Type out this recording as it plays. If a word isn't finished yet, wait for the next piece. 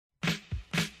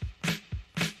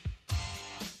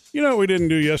You know what we didn't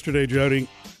do yesterday, Jody?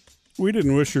 We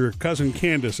didn't wish your cousin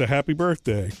Candace a happy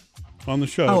birthday on the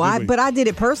show. But I did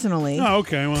it personally. Oh,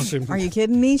 okay. Well, are you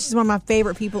kidding me? She's one of my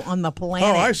favorite people on the planet.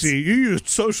 Oh, I see. You used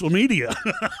social media.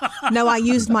 No, I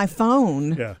used my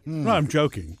phone. Yeah. No, I'm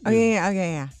joking. Okay,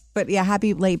 yeah. But yeah,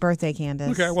 happy late birthday,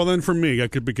 Candace. Okay, well then for me,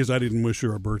 because I didn't wish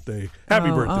her a birthday. Happy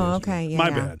birthday. Oh, okay. Yeah, My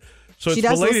bad. So she it's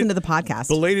does belated, listen to the podcast.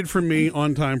 Belated for me,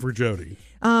 on time for Jody.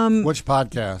 Which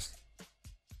podcast?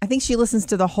 I think she listens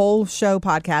to the whole show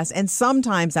podcast and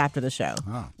sometimes after the show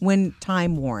when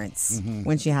time warrants,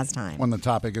 when she has time. When the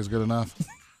topic is good enough.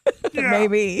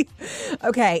 Maybe.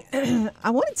 Okay.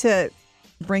 I wanted to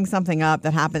bring something up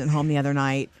that happened at home the other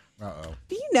night. Uh-oh.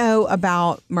 Do you know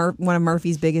about one of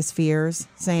Murphy's biggest fears,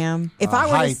 Sam? If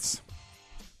heights.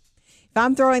 If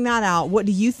I'm throwing that out, what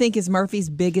do you think is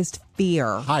Murphy's biggest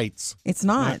fear? Heights. It's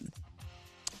not.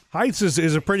 Heights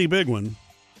is a pretty big one.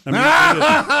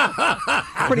 I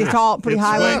mean, pretty tall, pretty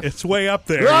high. It's way up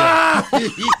there.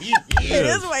 It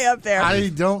is way up there. I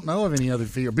don't know of any other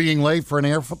fear. Being late for an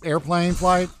airplane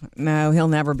flight? No, he'll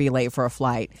never be late for a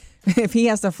flight. If he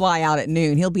has to fly out at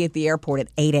noon, he'll be at the airport at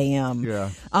 8 a.m. Yeah.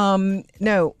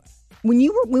 No, when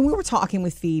we were talking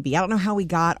with Phoebe, I don't know how we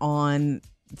got on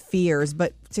fears,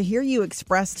 but to hear you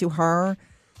express to her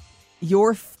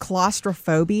your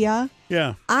claustrophobia.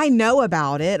 Yeah. I know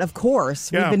about it, of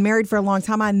course. Yeah. We've been married for a long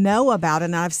time. I know about it,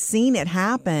 and I've seen it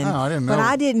happen. Oh, I didn't know. But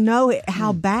I didn't know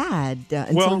how bad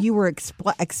until you were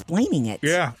explaining it.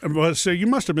 Yeah. Well, so you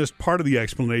must have missed part of the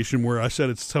explanation where I said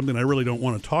it's something I really don't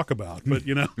want to talk about. But,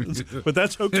 but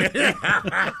that's okay.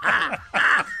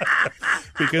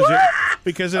 because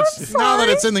it's now that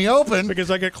it's in the open.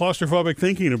 Because I get claustrophobic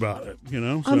thinking about it,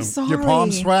 So. I'm sorry. Your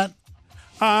palms sweat?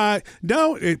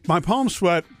 No, my palms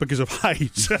sweat because of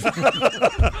heights.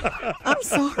 I'm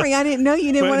sorry. I didn't know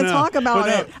you didn't want to talk about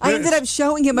it. I ended up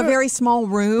showing him a very small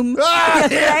room the other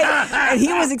day, and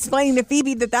he was explaining to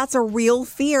Phoebe that that's a real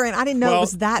fear, and I didn't know it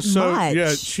was that much.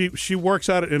 Yeah, she works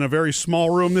out in a very small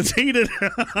room that's heated,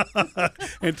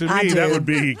 and to me that would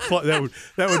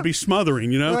be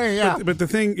smothering, Oh, yeah. But the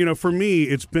thing, for me,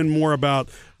 it's been more about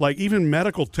like even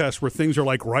medical tests where things are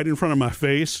like right in front of my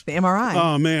face. The MRI.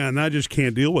 Oh man, I just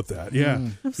can't deal with that. Yeah,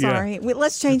 I'm sorry.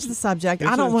 Let's change the subject.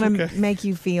 I don't want to make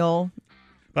you feel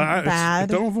bad.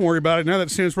 Don't worry about it. Now that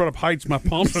Sam's brought up heights, my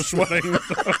palms are sweating.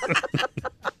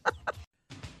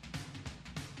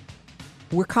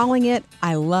 We're calling it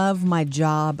I Love My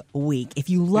Job Week. If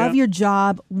you love your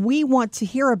job, we want to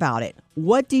hear about it.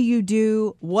 What do you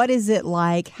do? What is it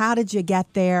like? How did you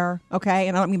get there? Okay.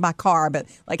 And I don't mean by car, but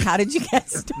like, how did you get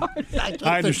started?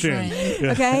 I understand.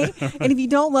 Yeah. Okay. And if you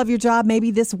don't love your job,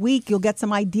 maybe this week you'll get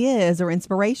some ideas or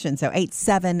inspiration. So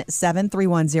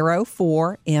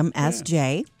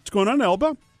 877-310-4MSJ. What's going on,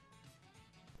 Elba?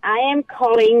 I am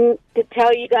calling to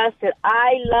tell you guys that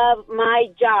I love my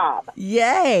job.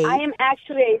 Yay! I am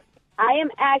actually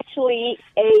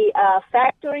a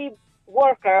factory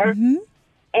worker,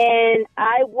 and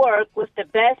I work with the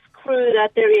best crew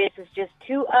that there is. It's just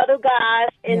two other guys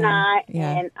and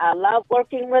and I love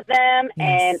working with them,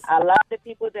 and I love the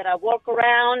people that I work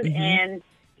around, and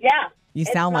you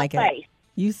sound like it.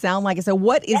 You sound like it. So,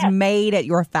 what is made at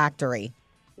your factory?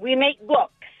 We make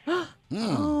books.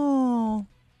 Oh.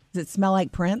 Does it smell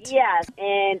like print? Yes,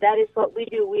 and that is what we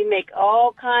do. We make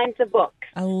all kinds of books.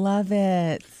 I love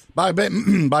it. By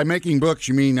making books,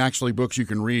 you mean actually books you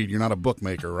can read. You're not a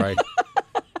bookmaker, right?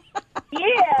 Yeah.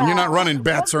 And you're not running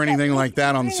bets or anything like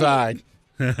that on the side.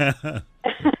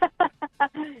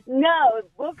 No,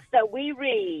 books that we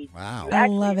read. Wow. You I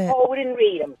love it. Hold and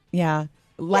read them. Yeah.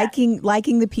 Liking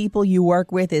the people you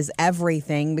work with is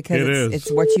everything because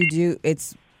it's what you do.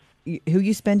 It's who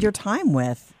you spend your time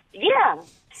with. Yeah.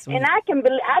 Sweet. And I can't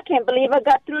believe I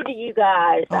got through to you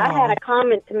guys. Aww. I had a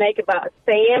comment to make about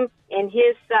Sam and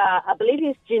his, I believe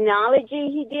his genealogy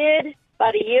he did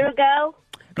about a year ago.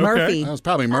 Okay. Murphy. That was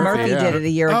probably Murphy. Murphy did it a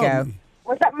year ago.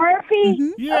 Was that Murphy?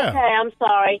 Mm-hmm. Yeah. Okay, I'm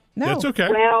sorry. No. That's okay.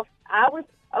 Well,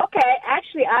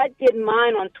 actually, I did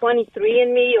mine on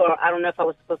 23andMe, or I don't know if I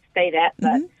was supposed to say that,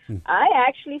 but I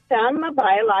actually found my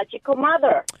biological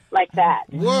mother like that.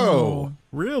 Whoa.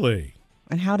 Really?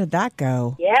 And how did that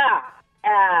go? Yeah.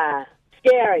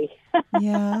 Scary.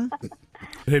 Yeah.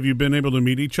 Have you been able to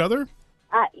meet each other?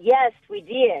 Yes, we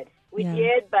did. We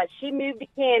did, but she moved to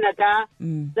Canada.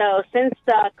 So since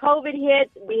COVID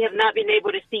hit, we have not been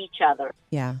able to see each other.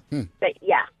 Yeah. But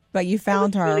But you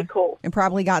found her really cool. and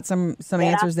probably got some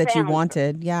answers that you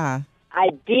wanted. Yeah. I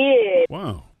did.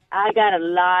 Wow. I got a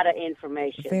lot of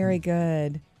information. Very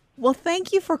good. Well,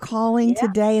 thank you for calling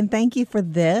today, and thank you for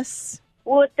this.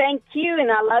 Well, thank you,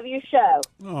 and I love your show.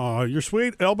 Oh, you're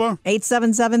sweet, Elba.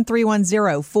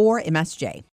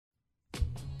 877-310-4MSJ.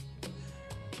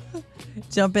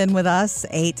 Jump in with us,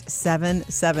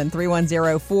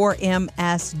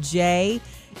 877-310-4MSJ.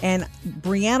 And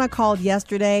Brianna called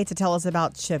yesterday to tell us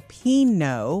about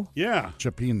cioppino. Yeah.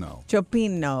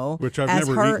 Cioppino. Which I've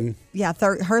never eaten. Yeah,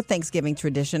 her Thanksgiving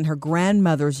tradition. Her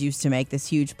grandmothers used to make this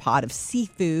huge pot of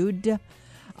seafood,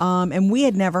 and we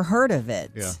had never heard of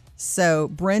it. Yeah. So,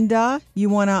 Brenda, you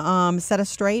want to set us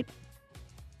straight?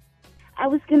 I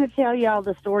was going to tell y'all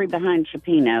the story behind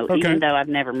cioppino, Okay. even though I've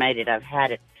never made it. I've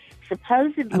had it.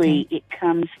 Supposedly, it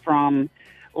comes from,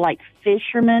 like,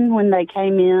 fishermen when they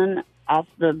came in off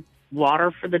the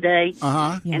water for the day,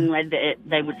 and when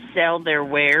they would sell their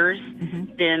wares,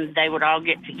 then they would all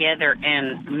get together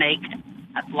and make,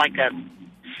 like, a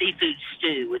seafood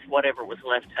stew with whatever was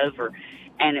left over.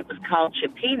 And it was called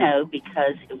cioppino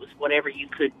because it was whatever you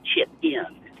could chip in.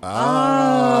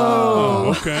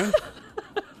 Oh, okay.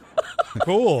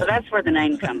 Cool. So that's where the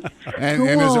name comes from. And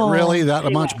is it really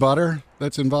that much butter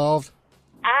that's involved?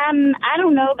 I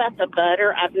don't know about the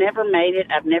butter. I've never made it.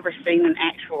 I've never seen an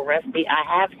actual recipe.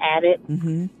 I have had it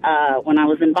when I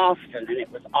was in Boston, and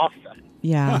it was awesome.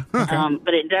 Yeah.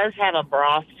 But it does have a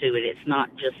broth to it. It's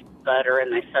not just butter,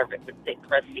 and they serve it with thick,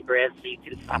 crusty bread, so you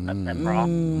can sop up that broth.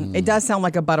 It does sound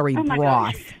like a buttery my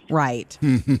broth. gosh. Right.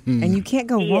 And you can't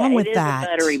go wrong with it is that. a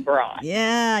buttery broth.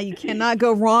 Yeah, you cannot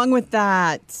go wrong with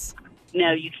that.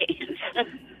 No, you can't.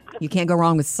 You can't go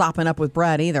wrong with sopping up with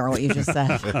bread either, what you just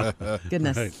said.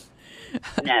 Goodness. Right.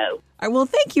 No. All right, well,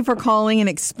 thank you for calling and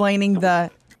explaining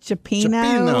the cioppino.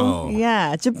 Cioppino.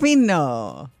 Yeah,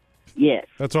 cioppino. Yes.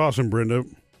 That's awesome, Brenda.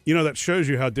 You know, that shows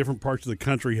you how different parts of the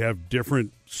country have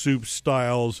different soup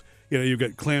styles. You know, you've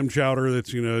got clam chowder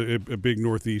that's, you know, a big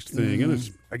Northeast thing.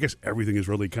 And I guess everything has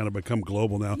really kind of become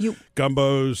global now.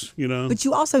 Gumbos, you know. But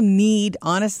you also need,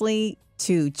 honestly,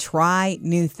 to try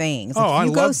new things. Oh, if I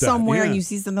you go love that, somewhere and yeah. you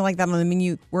see something like that on the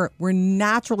menu, we're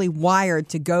naturally wired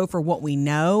to go for what we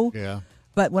know. Yeah.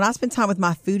 But when I spend time with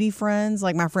my foodie friends,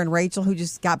 like my friend Rachel, who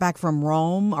just got back from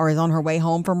Rome or is on her way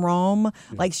home from Rome,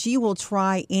 like she will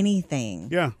try anything.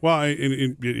 Yeah. Well,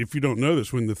 if you don't know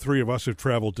this, when the three of us have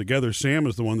traveled together, Sam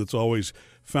is the one that's always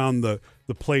found the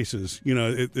places. You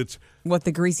know, it's With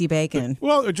the greasy bacon.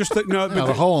 well, just the, no,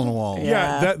 The hole in the wall.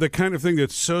 yeah, that the kind of thing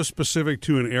that's so specific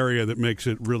to an area that makes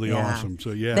it really Yeah. awesome.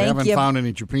 So yeah, I Thank haven't you. found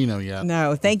any cioppino yet.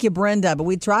 No, thank you, Brenda. But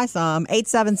we'd try some.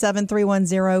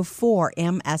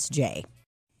 877-310-4MSJ.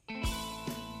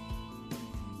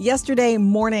 Yesterday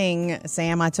morning,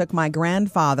 Sam, I took my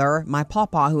grandfather, my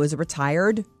papa, who is a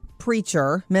retired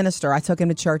preacher, minister. I took him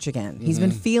to church again. He's been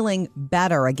feeling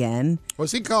better again.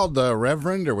 Was he called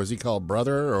Reverend or was he called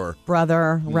Brother or?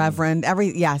 Brother, Reverend,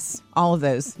 yes, all of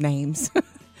those names.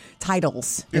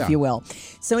 Titles, if Yeah. you will.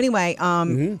 So anyway,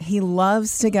 he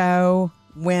loves to go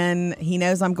when he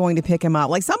knows I'm going to pick him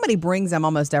up. Like somebody brings him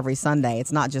almost every Sunday.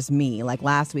 It's not just me. Like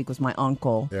last week was my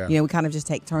uncle. Yeah. You know, we kind of just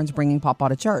take turns bringing Papa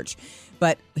to church.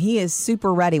 But he is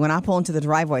super ready. When I pull into the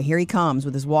driveway, here he comes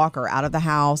with his walker out of the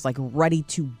house, like ready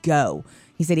to go.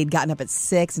 He said he'd gotten up at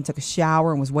 6 and took a shower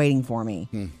and was waiting for me.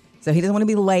 So he doesn't want to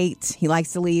be late. He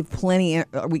likes to leave plenty.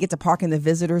 We get to park in the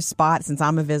visitor's spot since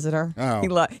I'm a visitor.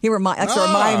 Oh. He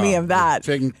remind me of that.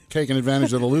 Taking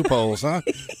advantage of the loopholes, huh?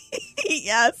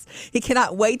 Yes. He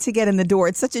cannot wait to get in the door.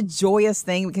 It's such a joyous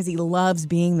thing because he loves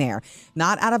being there.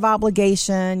 Not out of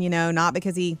obligation, not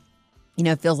because he,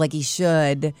 feels like he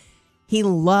should. He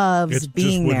loves It's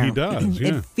being just what there. he does,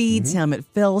 yeah. It feeds him. It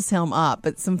fills him up.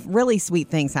 But some really sweet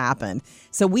things happened.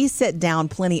 So we sit down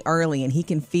plenty early, and he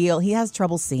can feel. He has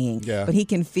trouble seeing, Yeah. but he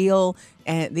can feel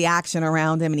the action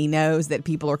around him, and he knows that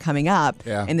people are coming up.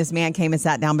 Yeah. And this man came and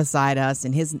sat down beside us,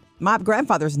 and my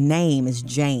grandfather's name is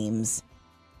James.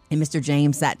 And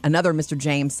another Mr.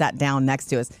 James sat down next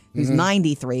to us, who's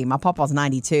 93. My papa's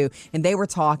 92. And they were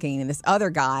talking, and this other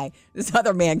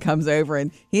man comes over,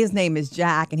 and his name is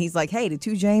Jack. And he's like, hey, did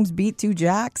two James beat two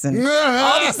Jacks? And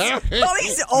all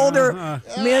these older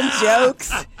men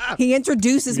jokes. He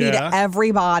introduces me to Yeah.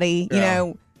 everybody.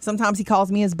 Yeah. Sometimes he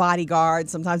calls me his bodyguard.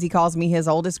 Sometimes he calls me his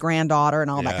oldest granddaughter and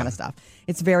all that kind of stuff.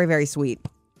 It's very, very sweet.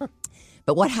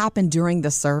 But what happened during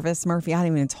the service, Murphy, I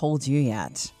haven't even told you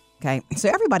yet. Okay, so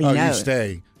everybody knows. You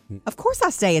stay. Of course I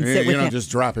stay and sit You with don't him.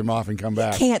 just drop him off and come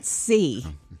back. Can't see.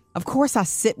 Of course I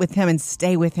sit with him and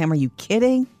stay with him. Are you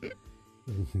kidding?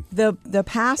 The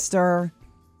pastor,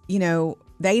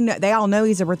 they all know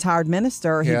he's a retired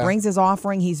minister. He Yeah. brings his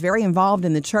offering. He's very involved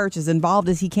in the church, as involved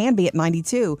as he can be at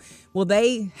 92. Well,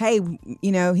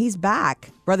 he's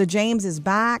back. Brother James is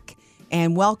back,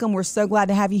 and welcome. We're so glad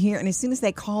to have you here. And as soon as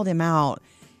they called him out,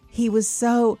 he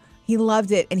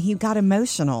loved it, and he got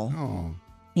emotional. Oh.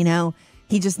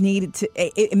 He just needed to,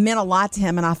 it meant a lot to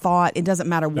him. And I thought, it doesn't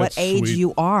matter what That's age sweet.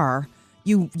 you are,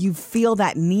 you feel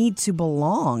that need to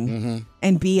belong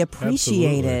and be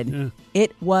appreciated. Yeah.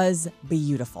 It was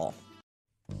beautiful.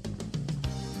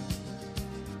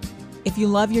 If you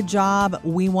love your job,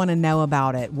 we want to know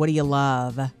about it. What do you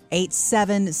love?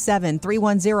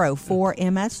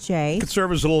 877-310-4MSJ. It could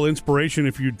serve as a little inspiration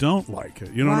if you don't like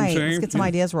it. You know what I'm saying? Let's get some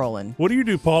ideas rolling. What do you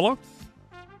do, Paula?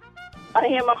 I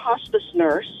am a hospice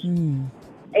nurse, and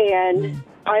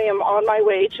I am on my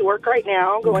way to work right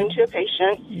now, going to a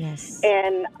patient. Yes.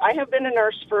 And I have been a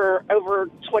nurse for over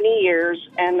 20 years,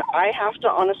 and I have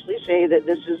to honestly say that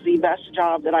this is the best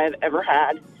job that I have ever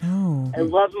had. Oh. I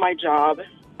love my job.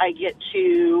 I get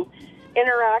to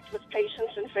interact with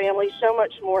patients and families so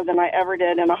much more than I ever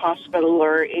did in a hospital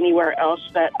or anywhere else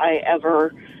that I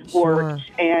ever worked.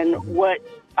 And what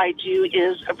I do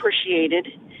is appreciated.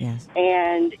 Yes.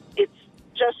 And it's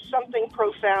just something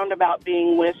profound about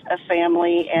being with a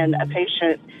family and a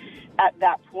patient at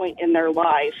that point in their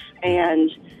life.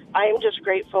 And I am just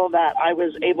grateful that I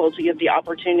was able to get the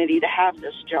opportunity to have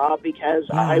this job because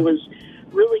I was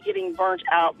really getting burnt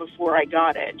out before I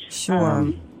got it.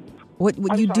 Sure.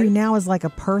 What you do now is like a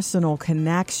personal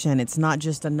connection. It's not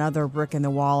just another brick in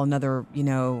the wall, another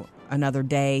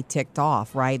day ticked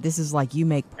off, right? This is like you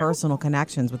make personal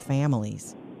connections with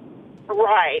families.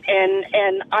 Right.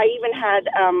 And I even had,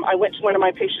 I went to one of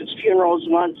my patients' funerals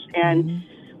once, and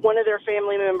one of their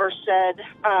family members said,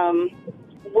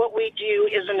 what we do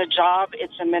isn't a job,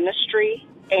 it's a ministry.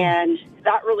 And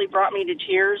that really brought me to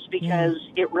tears because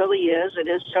it really is. It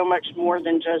is so much more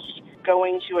than just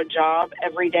going to a job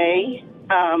every day.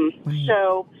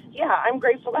 So, yeah, I'm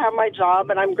grateful to have my job,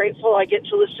 and I'm grateful I get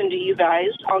to listen to you guys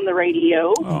on the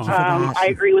radio. I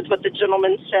agree with what the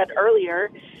gentleman said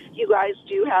earlier. You guys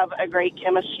do have a great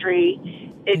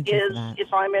chemistry. It is,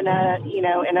 if I'm in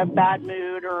a bad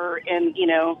mood or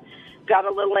got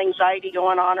a little anxiety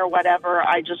going on or whatever,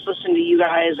 I just listen to you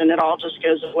guys and it all just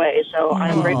goes away. So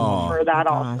I'm grateful for that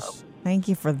also. Thank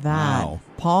you for that. Wow.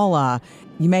 Paula,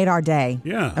 you made our day.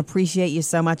 Yeah. Appreciate you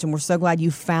so much. And we're so glad you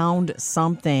found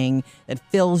something that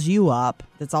fills you up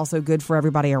that's also good for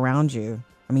everybody around you.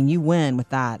 I mean, you win with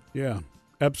that. Yeah,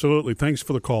 absolutely. Thanks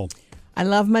for the call. I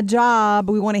love my job.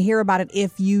 We want to hear about it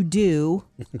if you do.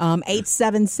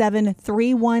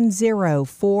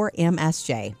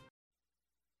 877-310-4MSJ.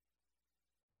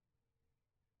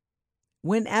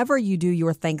 Whenever you do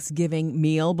your Thanksgiving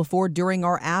meal, before, during,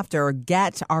 or after,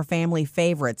 get our family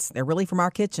favorites. They're really from our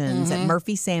kitchens at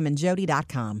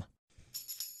murphysamandjody.com.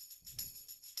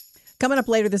 Coming up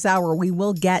later this hour, we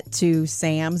will get to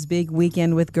Sam's big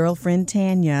weekend with girlfriend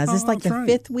Tanya. Is this like the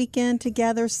fifth weekend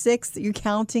together? Sixth? You're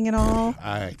counting it all?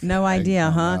 No idea,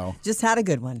 huh? Know. Just had a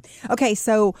good one. Okay,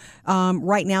 so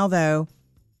right now, though,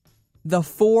 the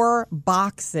 4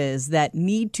 boxes that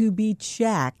need to be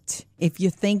checked if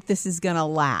you think this is going to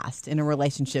last in a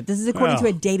relationship. This is according to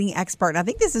a dating expert. And I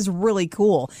think this is really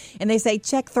cool. And they say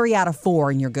check 3 out of 4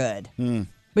 and you're good.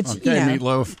 But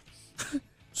Meatloaf.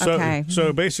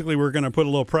 So basically, we're going to put a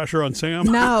little pressure on Sam?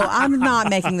 No, I'm not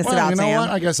making this about Sam. You know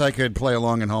what? I guess I could play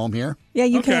along at home here. Yeah,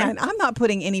 you can. I'm not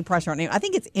putting any pressure on him. I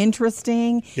think it's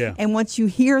interesting. Yeah. And once you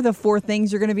hear the 4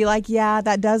 things, you're going to be like, yeah,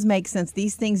 that does make sense.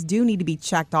 These things do need to be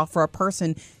checked off for a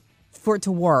person for it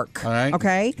to work. All right.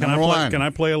 Okay? Can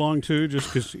I play along too? Just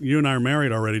because you and I are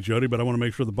married already, Jody, but I want to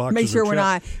make sure the boxes Make sure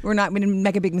are checked. we didn't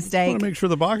make a big I mistake. want to make sure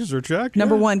the boxes are checked.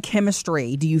 Number 1,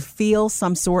 chemistry. Do you feel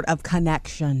some sort of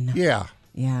connection? Yeah.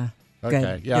 Yeah. Okay.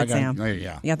 Good. Yeah, Good, Sam.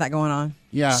 Yeah. You got that going on?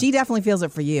 Yeah. She definitely feels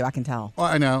it for you. I can tell. Well,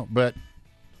 I know, but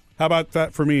How about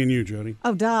that for me and you, Jody?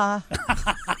 Oh, duh.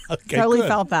 Okay, Totally good.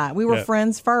 felt that. We were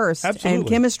friends first. Absolutely. And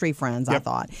chemistry friends, I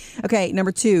thought. Okay,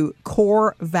 number 2,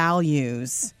 core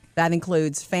values. That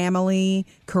includes family,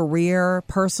 career,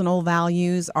 personal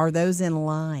values. Are those in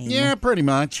line? yeah, pretty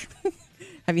much.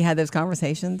 Have you had those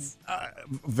conversations?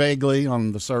 Vaguely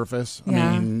on the surface. Yeah.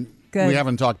 I mean, Good. we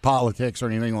haven't talked politics or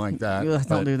anything like that. Ugh,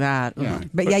 don't do that. yeah.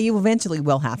 But yeah, you eventually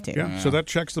will have to. Yeah, so that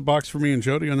checks the box for me and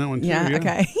Jody on that one too. Yeah,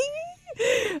 okay.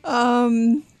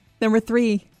 Number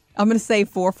 3, I'm going to say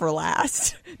 4 for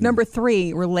last. Number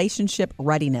 3, relationship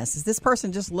readiness. Is this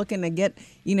person just looking to get,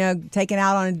 taken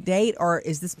out on a date, or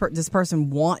is this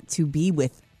person want to be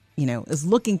with, is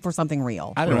looking for something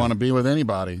real? I didn't want to be with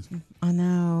anybody. I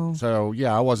know. So,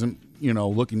 yeah, I wasn't,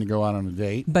 looking to go out on a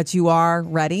date. But you are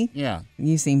ready? Yeah.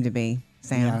 You seem to be,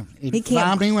 Sam. Yeah. He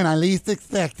found me when I least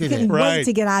expected it. Can't wait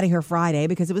to get out of here Friday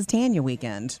because it was Tanya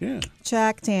weekend. Yeah.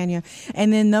 Check, Tanya.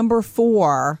 And then number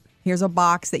 4, here's a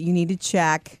box that you need to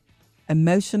check.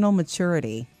 Emotional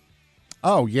maturity.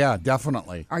 Oh, yeah,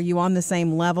 definitely. Are you on the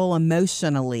same level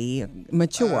emotionally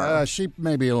mature? She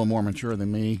may be a little more mature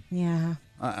than me. Yeah.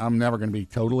 I'm never going to be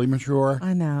totally mature.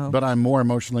 I know. But I'm more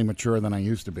emotionally mature than I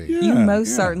used to be. Yeah, You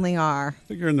most certainly are. I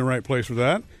think you're in the right place with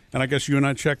that. And I guess you and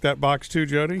I check that box too,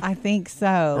 Jody? I think so.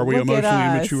 Are we Look at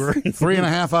emotionally us. mature?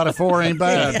 3.5 out of 4 ain't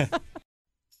bad.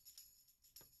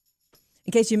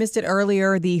 In case you missed it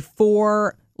earlier, the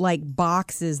 4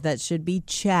 boxes that should be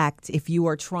checked if you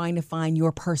are trying to find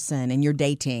your person and you're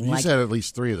dating. You said at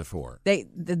least 3 of the 4.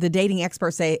 The dating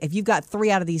experts say if you've got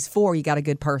 3 out of these 4, you got a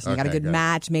good person. You got a good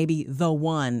match, maybe the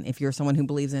one, if you're someone who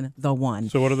believes in the one.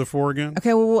 So what are the 4 again?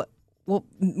 Okay, well,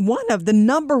 one of the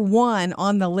number 1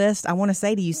 on the list, I want to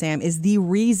say to you, Sam, is the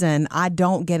reason I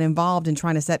don't get involved in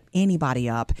trying to set anybody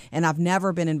up. And I've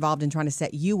never been involved in trying to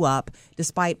set you up,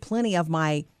 despite plenty of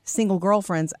my single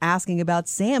girlfriends asking about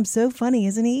Sam. So funny,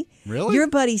 isn't he? Really? Your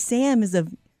buddy Sam is I've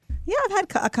had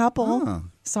a couple. Huh.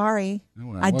 Sorry.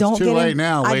 Well, I don't it's too get late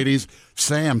now, ladies.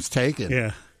 Sam's taken.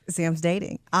 Yeah. Sam's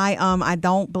dating. I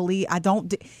don't believe,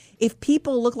 if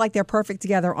people look like they're perfect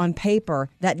together on paper,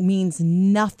 that means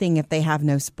nothing if they have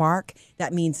no spark.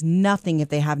 That means nothing if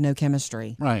they have no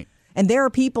chemistry. Right. And there are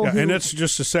people who... And that's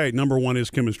just to say, number 1 is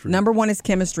chemistry. Number 1 is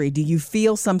chemistry. Do you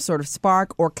feel some sort of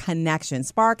spark or connection?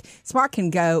 Spark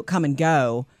can come and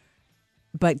go,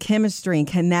 but chemistry and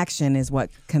connection is what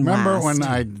can Remember last. when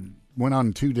I went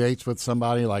on 2 dates with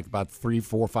somebody like about 3,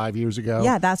 4, 5 years ago?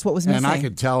 Yeah, that's what was missing. And I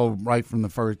could tell right from the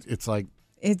first, it's like,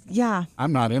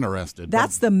 I'm not interested.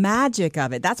 That's the magic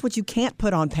of it. That's what you can't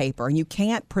put on paper and you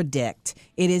can't predict.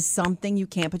 It is something you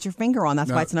can't put your finger on.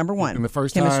 That's why it's number 1. And the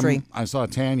first chemistry. time I saw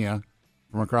Tanya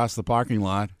from across the parking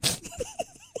lot,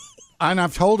 and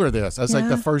I've told her this. I was like,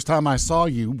 the first time I saw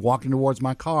you walking towards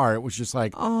my car, it was just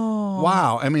like,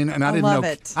 wow. I mean, and I didn't love know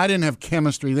it. I didn't have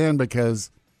chemistry then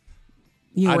because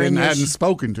You I were in your hadn't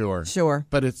spoken to her. Sure.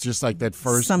 But it's just like that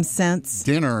first some sense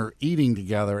dinner, eating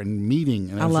together and meeting,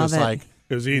 and I love just it. like,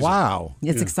 It was easy. wow.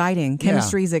 It's exciting.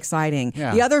 Chemistry is exciting.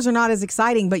 Yeah. The others are not as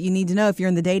exciting, but you need to know if you're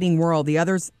in the dating world, the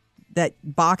others that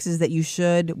boxes that you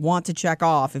should want to check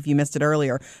off if you missed it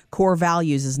earlier. Core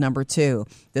values is number 2.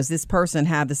 Does this person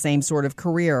have the same sort of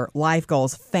career, life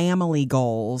goals, family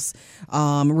goals,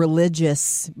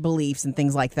 religious beliefs and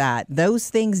things like that? Those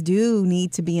things do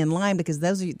need to be in line because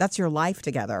that's your life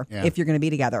together if you're going to be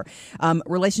together.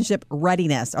 Relationship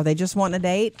readiness. Are they just wanting a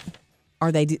date?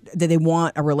 Do they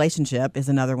want a relationship is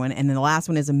another one. And then the last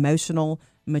one is emotional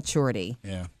maturity.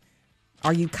 Yeah.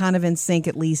 Are you kind of in sync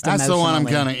at least That's emotionally? the one I'm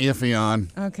kind of iffy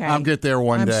on. Okay. I'll get there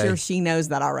one day. I'm sure she knows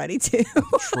that already, too.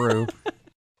 True.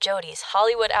 Jody's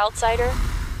Hollywood Outsider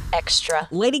Extra.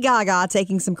 Lady Gaga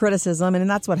taking some criticism, and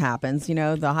that's what happens. You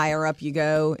know, the higher up you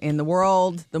go in the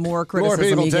world, the more criticism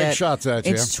people you take get. shots at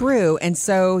you. It's true. And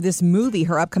so this movie,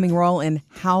 her upcoming role in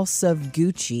House of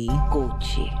Gucci.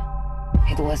 Gucci.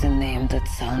 It was a name that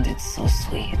sounded so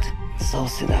sweet, so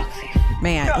seductive.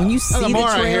 Man, when you see the more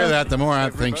trailer, I hear that, the more I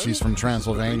think she's from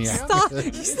Transylvania. Stop.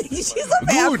 She's a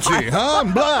vampire. Gucci, huh?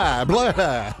 Blah,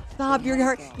 blah. Stop.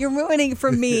 You're ruining it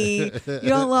for me. You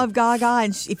don't love Gaga.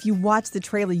 And if you watch the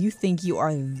trailer, you think you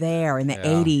are there in the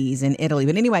 80s in Italy.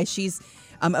 But anyway, she's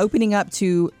opening up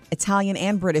to Italian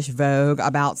and British Vogue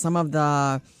about some of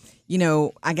the,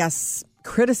 I guess,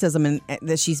 criticism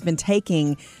that she's been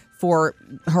taking for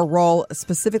her role,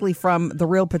 specifically from the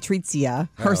real Patrizia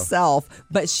herself.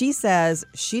 But she says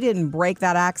she didn't break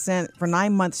that accent for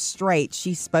 9 months straight.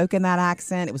 She spoke in that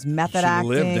accent. It was method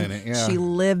acting. She lived in it, yeah. She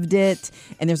lived it.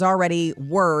 And there's already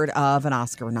word of an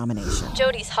Oscar nomination.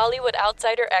 Jody's Hollywood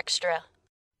Outsider Extra.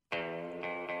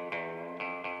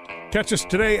 Catch us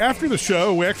today after the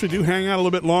show. We actually do hang out a little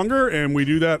bit longer, and we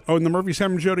do that on the Murphy,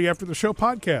 Sam, and Jody After the Show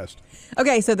podcast.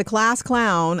 Okay, so the class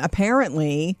clown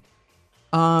apparently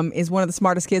is one of the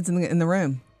smartest kids in the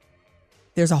room.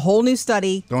 There's a whole new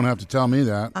study. Don't have to tell me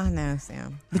that. I know,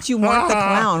 Sam. But you weren't the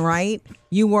clown, right?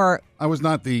 You were I was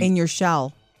not the... in your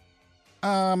shell.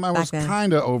 I was then.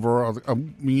 kind of over...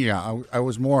 I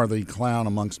was more the clown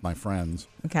amongst my friends.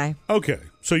 Okay. Okay,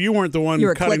 so you weren't the one You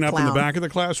were a cutting click up in the clown. back of the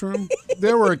classroom?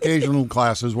 There were occasional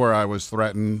classes where I was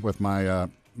threatened with my,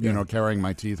 carrying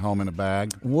my teeth home in a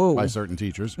bag by certain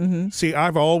teachers. See,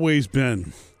 I've always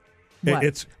been... What?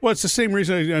 It's the same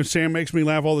reason Sam makes me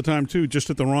laugh all the time, too, just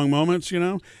at the wrong moments, Oh,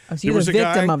 so There you're was the a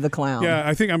guy- victim of the clown. Yeah,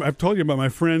 I think I've told you about my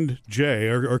friend Jay,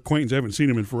 our acquaintance. I haven't seen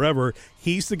him in forever.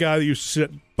 He's the guy that used to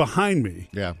sit behind me.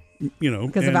 Yeah.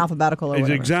 Because of and- alphabetical or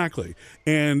whatever. Exactly.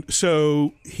 And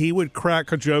so he would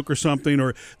crack a joke or something,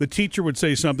 or the teacher would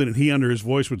say something, and he, under his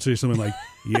voice, would say something like,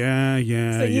 yeah,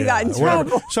 So you got in or whatever.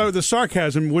 trouble. So the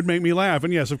sarcasm would make me laugh.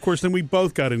 And yes, of course, then we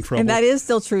both got in trouble. And that is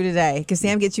still true today because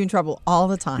Sam gets you in trouble all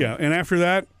the time. Yeah, and after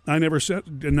that, I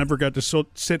never got to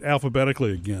sit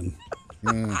alphabetically again.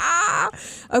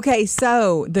 Okay,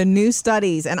 so the new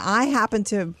studies, and I happen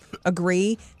to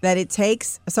agree that it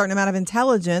takes a certain amount of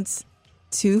intelligence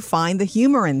to find the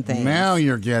humor in things. Now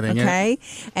you're getting it. Okay,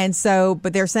 and so,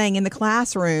 but they're saying in the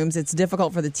classrooms, it's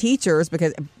difficult for the teachers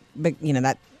because,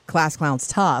 that class clown's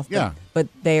tough. Yeah. But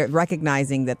they're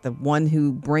recognizing that the one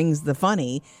who brings the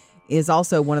funny is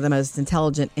also one of the most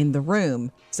intelligent in the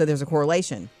room. So there's a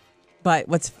correlation. But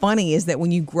what's funny is that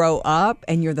when you grow up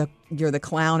and you're the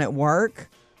clown at work,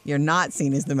 you're not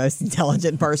seen as the most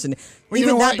intelligent person. Well, you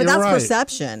know what? But You're that's right.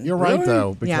 perception. You're right, Really?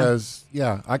 though, because,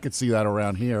 I could see that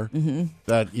around here,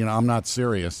 that, I'm not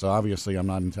serious, so obviously I'm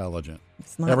not intelligent.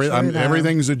 It's not true, though.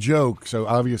 Everything's a joke, so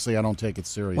obviously I don't take it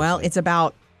seriously. Well, it's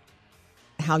about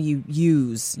how you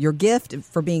use your gift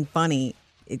for being funny.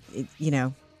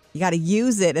 You got to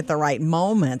use it at the right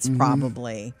moments,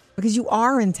 probably, because you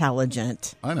are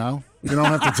intelligent. I know. You don't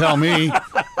have to tell me.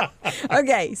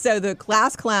 Okay, so the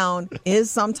class clown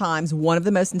is sometimes one of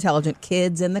the most intelligent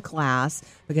kids in the class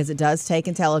because it does take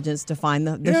intelligence to find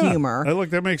the humor.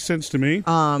 Look, that makes sense to me.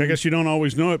 I guess you don't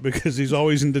always know it because he's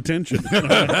always in detention.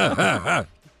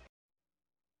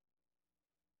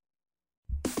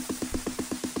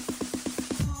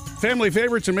 Family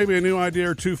favorites and maybe a new idea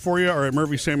or two for you are at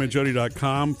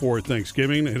murphysamandjody.com for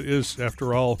Thanksgiving. It is,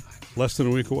 after all, less than a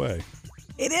week away.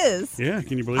 It is. Yeah,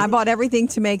 can you believe I it? bought everything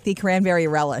to make the cranberry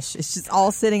relish. It's just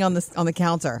all sitting on the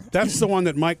counter. That's the one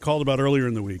that Mike called about earlier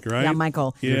in the week, right? Yeah,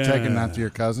 Michael. You're taking that to your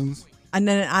cousins? And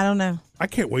then I don't know. I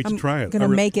can't wait to try it. I'm going to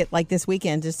make it like this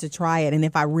weekend just to try it, and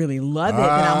if I really love it, then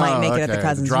I might make it at the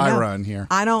cousins. Dry run here.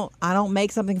 I don't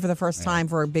make something for the first time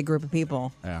for a big group of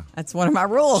people. Yeah, that's one of my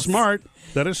rules. Smart.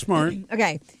 That is smart.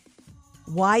 Okay.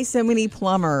 Why so many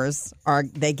plumbers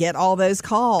they get all those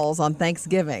calls on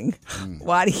Thanksgiving?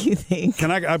 Why do you think?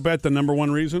 I bet the number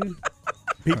one reason?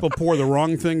 People pour the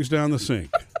wrong things down the sink.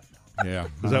 Yeah.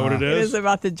 Is that what it It is? is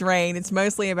about the drain. It's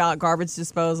mostly about garbage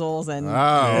disposals and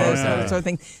those sort of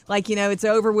things. Like, it's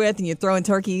over with and you're throwing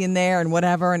turkey in there and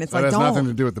whatever. And it's That like, has don't. nothing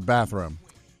to do with the bathroom.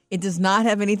 It does not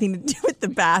have anything to do with the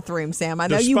bathroom, Sam. I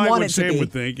know you want it to Sam be.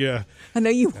 would think, yeah. I know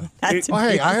you want that to Well,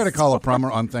 be. hey, I had to call a plumber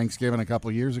on Thanksgiving a couple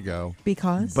of years ago.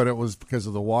 Because? But it was because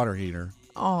of the water heater.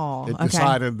 Oh, It okay.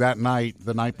 decided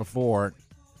the night before,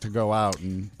 to go out.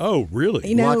 And oh,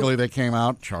 really? luckily, they came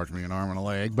out, charged me an arm and a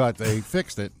leg, but they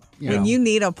fixed it. When you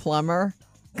need a plumber,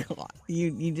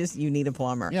 you need a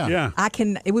plumber. Yeah.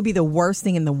 It would be the worst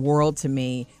thing in the world to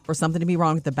me for something to be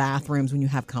wrong with the bathrooms when you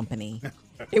have company.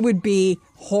 It would be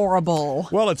horrible.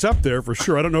 Well, it's up there for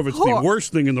sure. I don't know if it's the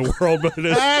worst thing in the world, but it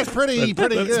is. That's pretty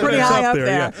good. It's pretty high up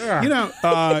there.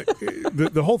 Yeah.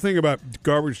 The whole thing about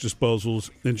garbage disposals,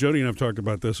 and Jody and I've talked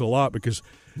about this a lot because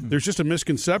there's just a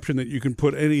misconception that you can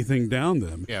put anything down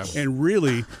them. Yeah. And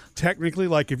really, technically,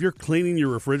 like if you're cleaning your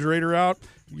refrigerator out,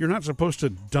 you're not supposed to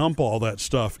dump all that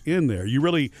stuff in there. You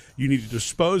need to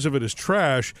dispose of it as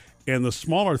trash. And the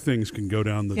smaller things can go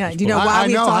down the Yeah, do you know why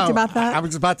we've talked about that? I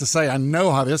was about to say, I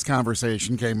know how this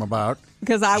conversation came about.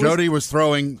 Because Jody was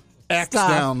throwing X stuff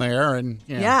down there, and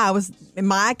I was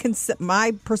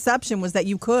my perception was that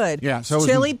you could. Yeah, so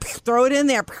chili, throw it in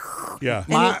there. Yeah,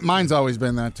 mine's always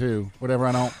been that too. Whatever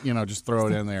I don't, just throw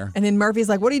it in there. And then Murphy's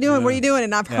like, "What are you doing? What are you doing?"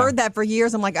 And I've heard that for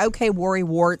years. I'm like, "Okay, worry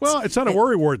wart." Well, it's not a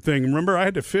worrywart thing. Remember, I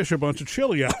had to fish a bunch of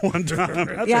chili out one time.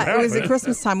 That's yeah, what it was at happened.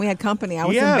 Christmas time. We had company. I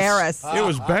was Yes. embarrassed. It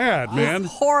was bad, man.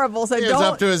 Horrible. So He was don't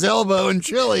up to his elbow in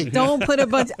chili. don't put a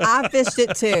bunch. I fished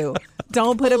it too.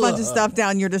 Don't put a bunch of stuff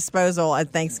down your disposal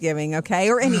at Thanksgiving, okay,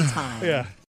 or any time. Yeah.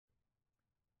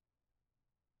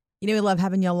 We love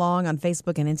having you along on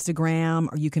Facebook and Instagram,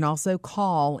 or you can also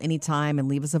call anytime and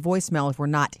leave us a voicemail if we're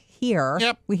not here.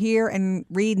 Yep. We hear and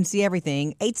read and see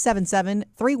everything.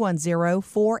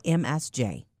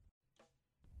 877-310-4MSJ.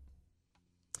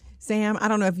 Sam, I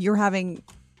don't know if you're having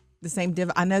the same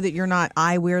I know that you're not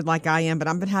eye weird like I am, but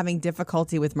I've been having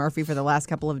difficulty with Murphy for the last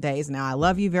couple of days now. I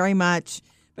love you very much.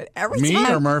 But every Me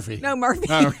time, or Murphy? No, Murphy.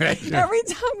 Okay. Every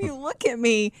time you look at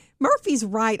me, Murphy's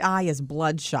right eye is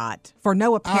bloodshot for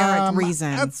no apparent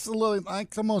reason. That's a little,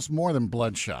 like almost more than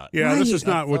bloodshot. Yeah, this Right. is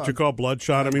not what you call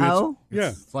bloodshot. I mean,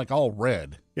 It's like all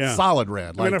red. Yeah. Solid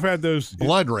red. I mean, Like I've had those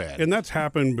blood red. and that's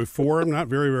happened before. Not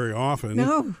very, very often.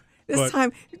 No, this But-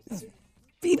 time,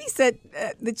 Phoebe said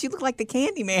that you look like the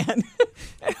Candyman.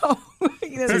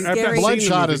 The I've scary. blood-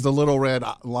 Bloodshot is the little red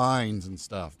lines and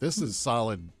stuff. This is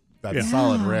solid That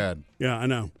solid red. Yeah, I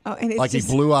know. Oh, and it's Like just,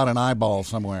 he blew out an eyeball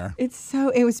somewhere.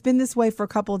 It's been this way for a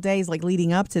couple of days, like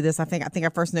leading up to this. I think I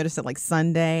first noticed it like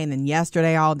Sunday, and then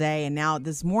yesterday all day, and now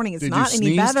this morning it's not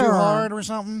any better. Did you sneeze too hard or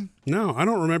something? No, I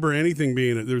don't remember anything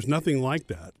being. There's nothing like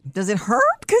that. Does it hurt?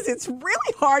 Because it's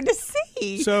really hard to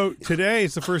see. So today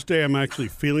is the first day I'm actually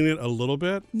feeling it a little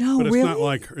bit. No, but it's really? not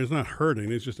like it's not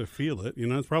hurting. It's just I feel it.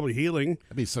 It's probably healing.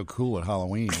 That'd be so cool at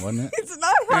Halloween, wouldn't it? It's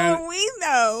not Halloween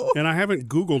though. And I haven't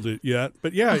Googled it yet,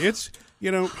 but yeah, it's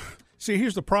See,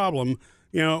 here's the problem.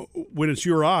 When it's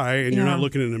your eye and you're not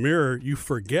looking in the mirror, you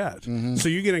forget. Mm-hmm. So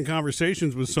you get in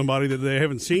conversations with somebody that they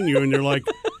haven't seen you, and you're like,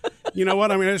 you know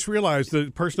what? I just realized the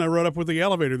person I rode up with the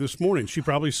elevator this morning, she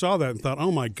probably saw that and thought,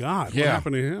 oh, my God, what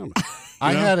happened to him?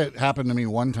 I had it happen to me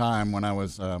one time when I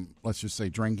was, let's just say,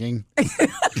 drinking.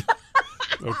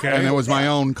 Okay. And it was my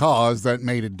own cause that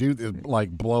made it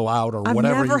blow out or whatever you call it.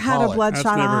 I've never had a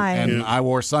bloodshot eye. And I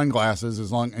wore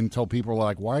sunglasses until people were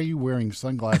like, why are you wearing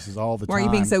sunglasses all the time? Why are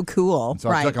you being so cool? And so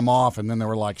I took them off, and then there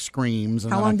were like screams.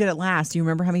 And how long did it last? Do you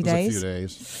remember how many days? A few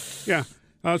days. Yeah.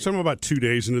 So I'm about 2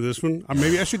 days into this one.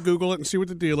 Maybe I should Google it and see what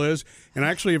the deal is. And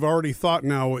actually, I've already thought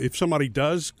now, if somebody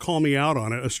does call me out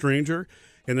on it, a stranger,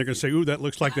 and they're going to say, ooh, that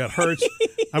looks like that hurts,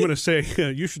 I'm going to say,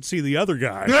 you should see the other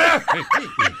guy.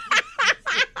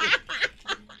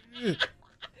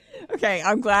 Okay,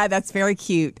 I'm glad. That's very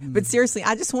cute. But seriously,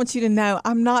 I just want you to know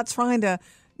I'm not trying to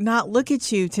not look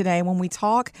at you today when we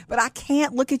talk, but I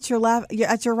can't look at your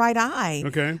right eye.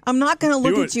 Okay. I'm not going to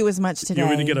look at you as much today. You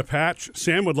want me to get a patch?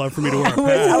 Sam would love for me to wear a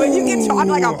patch. Oh, and you can talk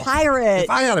like a pirate. If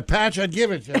I had a patch, I'd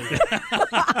give it to you.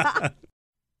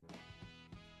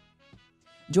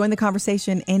 Join the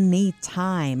conversation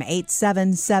anytime.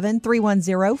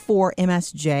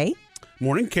 877-310-4MSJ.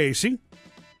 Morning, Casey.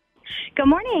 Good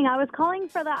morning. I was calling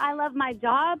for the I Love My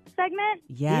Job segment.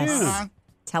 Yes. Yeah.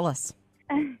 Tell us.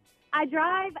 I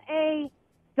drive a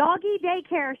doggy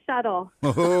daycare shuttle.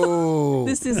 Oh.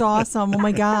 This is awesome. Oh,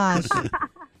 my gosh.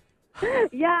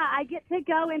 Yeah, I get to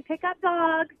go and pick up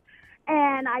dogs,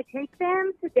 and I take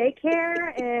them to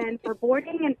daycare and for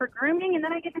boarding and for grooming, and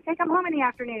then I get to take them home in the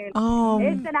afternoon. Oh.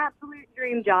 It's an absolute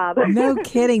dream job. No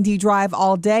kidding. Do you drive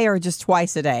all day or just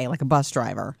twice a day, like a bus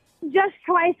driver? Just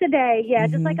twice a day, yeah,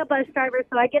 just like a bus driver.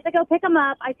 So I get to go pick them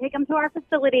up. I take them to our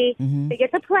facility. They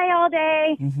get to play all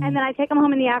day, and then I take them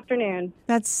home in the afternoon.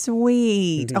 That's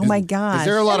sweet. Oh, my gosh. Is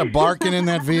there a lot of barking in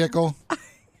that vehicle?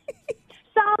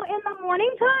 So in the morning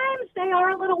times, they are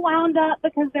a little wound up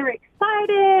because they're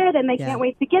excited and they can't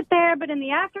wait to get there. But in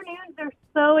the afternoons, they're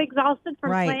so exhausted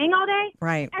from playing all day.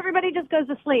 Right. Everybody just goes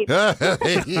to sleep.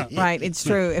 Right. It's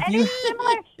true.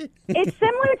 It's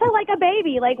similar to like a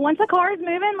baby. Like once a car is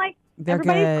moving, like They're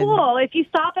everybody's good. cool. If you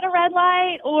stop at a red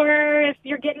light or if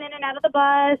you're getting in and out of the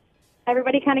bus,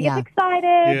 everybody kind of gets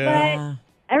excited. Yeah. But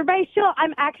everybody's chill.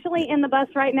 I'm actually in the bus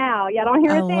right now. Yeah, I don't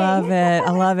hear a thing.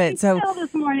 I love it. So Chill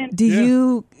this morning. do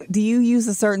you use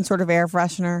a certain sort of air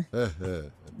freshener?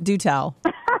 Do tell.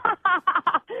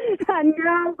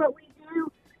 No, but we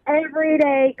do every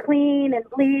day clean and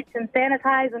bleach and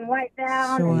sanitize and wipe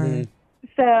down. Sure.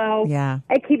 So Yeah.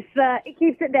 it keeps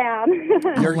it down.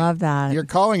 I love that. You're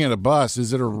calling it a bus.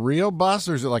 Is it a real bus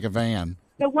or is it like a van?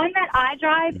 The one that I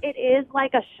drive, it is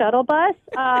like a shuttle bus,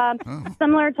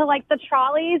 similar to like the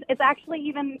trolleys. It's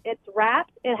actually it's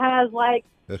wrapped. It has like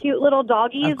cute little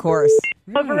doggies Of course.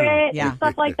 over it Yeah. and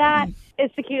stuff like that.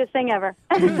 It's the cutest thing ever.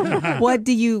 What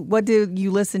do you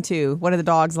listen to? What are the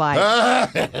dogs like?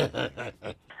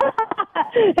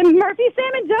 And Murphy,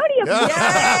 Sam, and Jody.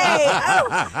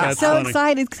 That's So funny.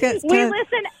 excited.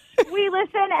 We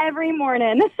listen every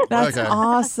morning. That's Okay.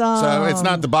 awesome. So it's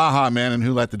not the Baja Men and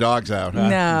Who Let the Dogs Out, huh?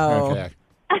 No. Okay.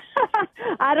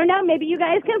 I don't know. Maybe you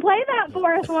guys can play that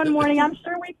for us one morning. I'm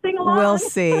sure we'd sing along. We'll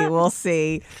see. We'll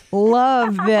see.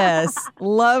 Love this.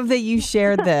 Love that you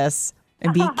shared this.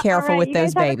 And be careful All right, with you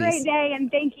those guys babies. Have a great day,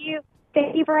 and thank you.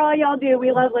 Thank you for all y'all do.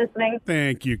 We love listening.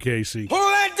 Thank you, Casey. Who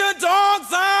let the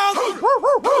dogs out?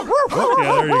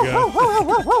 Yeah, there you go.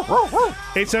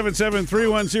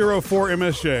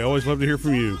 877-310-4MSJ. Always love to hear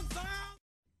from you.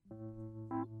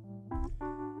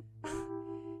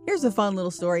 Here's a fun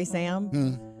little story, Sam.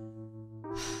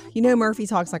 You know Murphy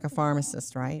talks like a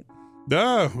pharmacist, right?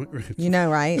 You know,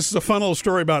 right? This is a fun little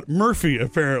story about Murphy,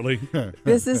 apparently.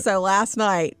 So last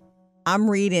night,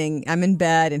 I'm in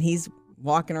bed, and he's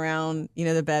walking around,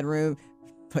 the bedroom,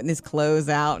 putting his clothes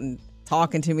out and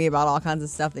talking to me about all kinds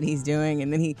of stuff that he's doing.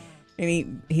 And then he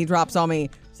drops on me,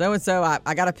 so-and-so,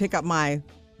 I got to pick up my,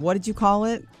 what did you call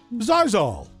it?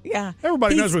 Zizol. Yeah.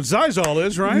 Everybody knows what Zizol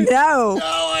is, right? No. No,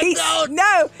 I don't.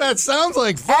 No. That sounds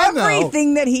like fun, though.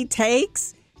 Everything that he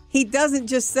takes, he doesn't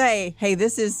just say, hey,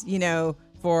 this is,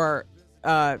 for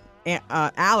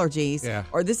allergies,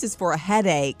 or this is for a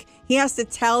headache, he has to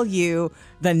tell you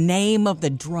the name of the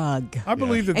drug. I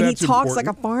believe that and that's he talks important.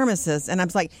 like a pharmacist. And I'm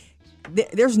just like,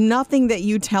 there's nothing that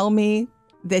you tell me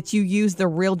that you use the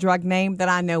real drug name that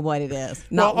I know what it is.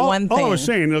 Not one thing. All I was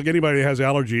saying, look, anybody that has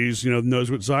allergies,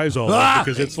 knows what Xylitol is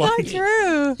because it's like not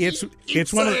true. It's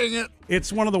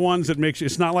one of the ones that makes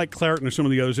it's not like Claritin or some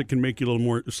of the others that can make you a little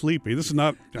more sleepy. This is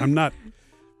not. I'm not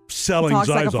selling Talks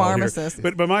Xylitol like a pharmacist.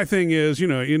 here. But my thing is,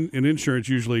 in insurance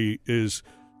usually is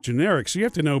generic, so you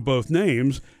have to know both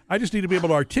names. I just need to be able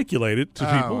to articulate it to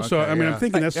people. Okay, So I'm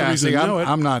thinking that's the reason to know it.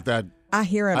 I'm not that. I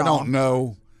hear it. I don't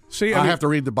know. See, I have to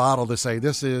read the bottle to say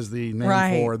this is the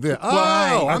name for this.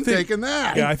 I'm taking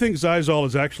that. Yeah, I think Xylitol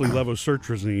is actually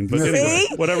levocirtrazine. But anyway,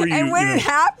 See? whatever you. And when it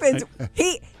happens,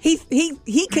 he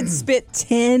can spit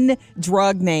 10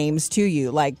 drug names to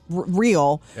you, like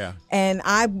real. Yeah. And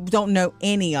I don't know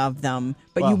any of them.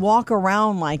 But you walk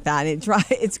around like that. And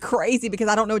it's crazy because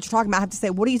I don't know what you're talking about. I have to say,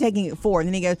 what are you taking it for? And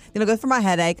then he goes, then it goes for my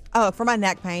headache. Oh, for my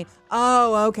neck pain.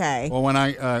 Oh, okay. Well, when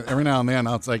I every now and then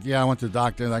I was like, I went to the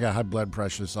doctor and I got high blood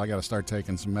pressure, so I got to start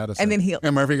taking some medicine. And then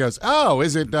and Murphy goes, "Oh,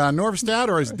 is it Norvstat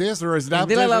or is this or is that?" I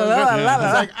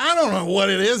was like, "I don't know what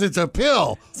it is. It's a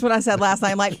pill." That's what I said last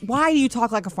night. I'm like, why do you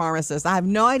talk like a pharmacist? I have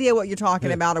no idea what you're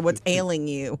talking about or what's ailing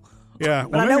you. Yeah,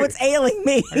 but I know what's ailing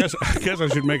me. I guess I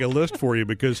should make a list for you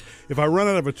because if I run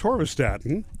out of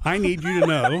atorvastatin, I need you to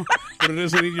know what it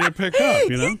is I need you to pick up.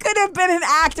 You could have been an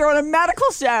actor on a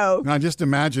medical show. Now, just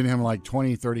imagine him like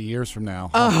 20, 30 years from now.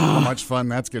 How much fun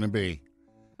that's going to be.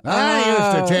 I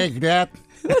used to take that.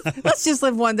 Let's just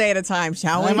live one day at a time,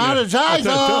 shall we? I'm out of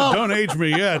Xylitol. Don't age me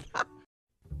yet.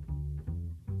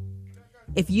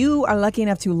 If you are lucky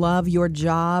enough to love your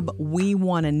job, we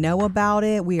want to know about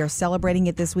it. We are celebrating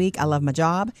it this week. I love my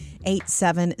job.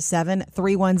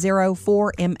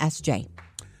 877-310-4MSJ.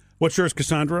 What's yours,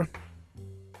 Cassandra?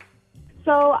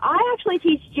 So I actually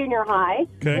teach junior high,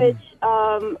 which,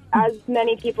 as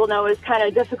many people know, is kind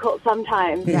of difficult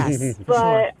sometimes. Yes.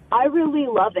 But I really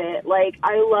love it. Like,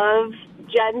 I love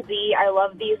Gen Z. I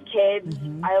love these kids.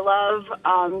 Mm-hmm. I love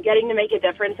getting to make a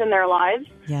difference in their lives.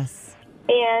 Yes.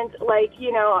 And,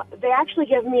 they actually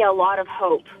give me a lot of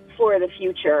hope for the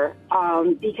future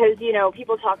because,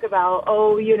 people talk about,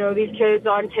 these kids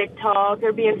on TikTok,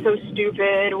 they're being so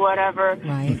stupid, whatever.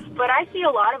 Right. But I see a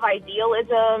lot of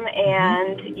idealism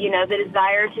and, the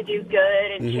desire to do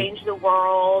good and change the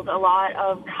world, a lot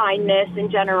of kindness and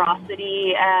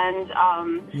generosity.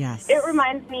 And yes. It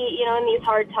reminds me, in these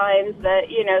hard times that,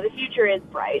 the future is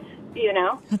bright.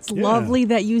 That's lovely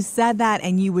that you said that,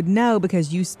 and you would know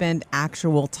because you spend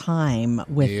actual time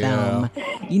with them.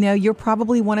 You're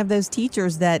probably one of those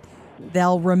teachers that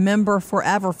they'll remember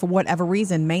forever for whatever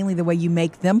reason, mainly the way you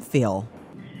make them feel.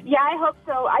 Yeah, I hope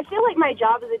so. I feel like my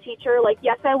job as a teacher,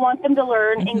 yes, I want them to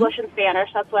learn English and Spanish.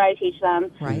 That's what I teach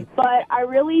them. Right. But I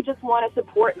really just want to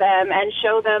support them and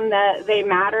show them that they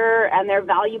matter and they're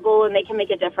valuable and they can make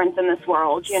a difference in this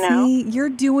world, See, you're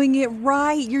doing it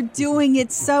right. You're doing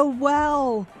it so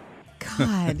well.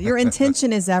 God, your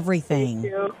intention is everything.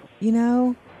 Thank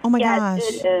you. Oh, my yes, gosh.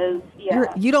 It is. Yeah.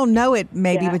 You don't know it,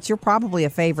 maybe, but you're probably a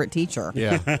favorite teacher.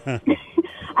 Yeah. I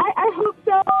hope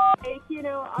so.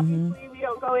 Obviously we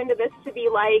don't go into this to be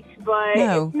liked, but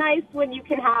it's nice when you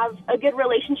can have a good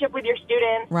relationship with your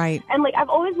students. Right. And I've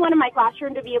always wanted my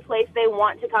classroom to be a place they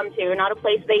want to come to, not a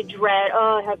place they dread,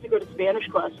 I have to go to Spanish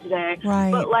class today.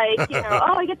 Right. But I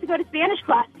get to go to Spanish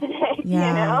class today.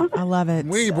 Yeah, I love it.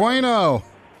 Muy bueno.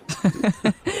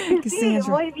 Cassandra,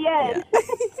 muy bien.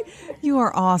 You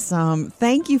are awesome.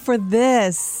 Thank you for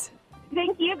this.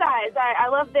 Thank you, guys. I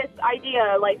love this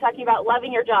idea, talking about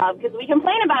loving your job, because we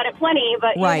complain about it plenty,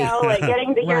 but,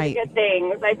 getting to hear the good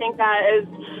things, I think that is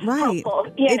helpful,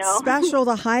 It's special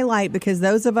to highlight because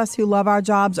those of us who love our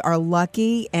jobs are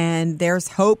lucky, and there's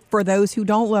hope for those who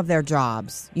don't love their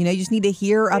jobs. You just need to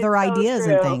hear other ideas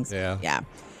and things. Yeah.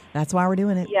 That's why we're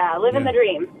doing it. Yeah, living the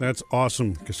dream. That's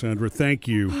awesome, Cassandra. Thank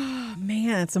you.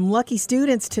 Man, some lucky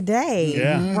students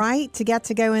today, right? To get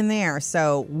to go in there.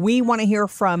 So we want to hear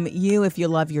from you if you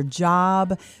love your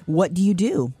job. What do you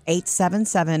do?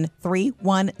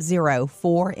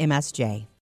 877-310-4MSJ.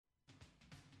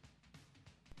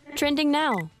 Trending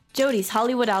now. Jody's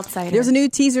Hollywood Outsider. There's a new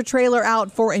teaser trailer out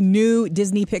for a new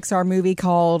Disney Pixar movie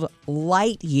called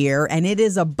Lightyear, and it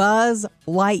is a Buzz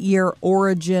Lightyear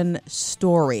origin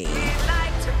story.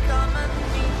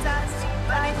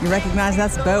 You recognize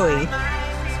that's Bowie.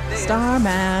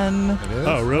 Starman.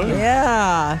 Oh, really?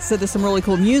 Yeah. So there's some really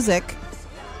cool music.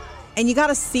 And you got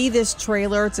to see this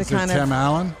trailer to Is it Tim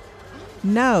Allen?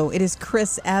 No, it is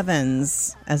Chris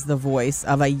Evans as the voice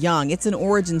of a young. It's an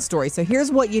origin story. So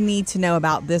here's what you need to know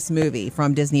about this movie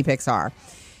from Disney Pixar.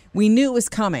 We knew it was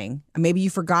coming. Maybe you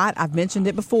forgot. I've mentioned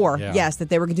it before. Yeah. Yes, that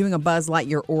they were doing a Buzz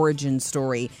Lightyear origin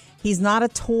story. He's not a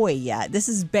toy yet. This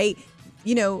is if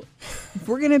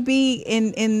we're going to be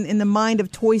in the mind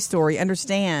of Toy Story,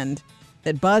 understand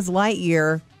that Buzz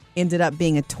Lightyear ended up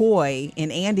being a toy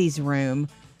in Andy's room,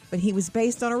 but he was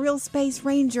based on a real space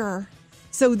ranger.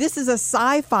 So this is a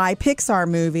sci-fi Pixar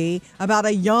movie about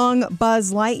a young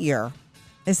Buzz Lightyear.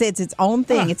 They say it's its own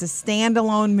thing. It's a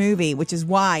standalone movie, which is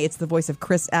why it's the voice of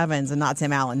Chris Evans and not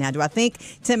Tim Allen. Now, do I think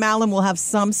Tim Allen will have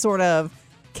some sort of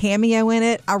cameo in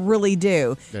it? I really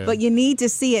do. Yeah. But you need to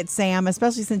see it, Sam,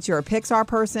 especially since you're a Pixar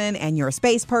person and you're a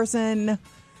space person.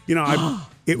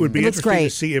 It would be interesting to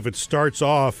see if it starts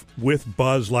off with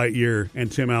Buzz Lightyear and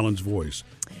Tim Allen's voice.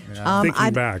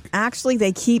 Thinking back. Actually,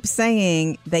 they keep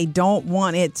saying they don't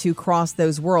want it to cross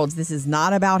those worlds. This is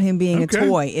not about him being a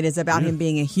toy. It is about him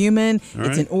being a human.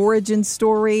 It's an origin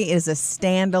story. It is a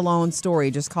standalone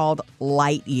story just called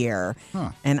Lightyear.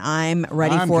 And I'm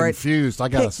ready for it. I'm confused. I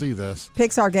got to see this.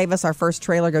 Pixar gave us our first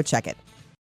trailer. Go check it.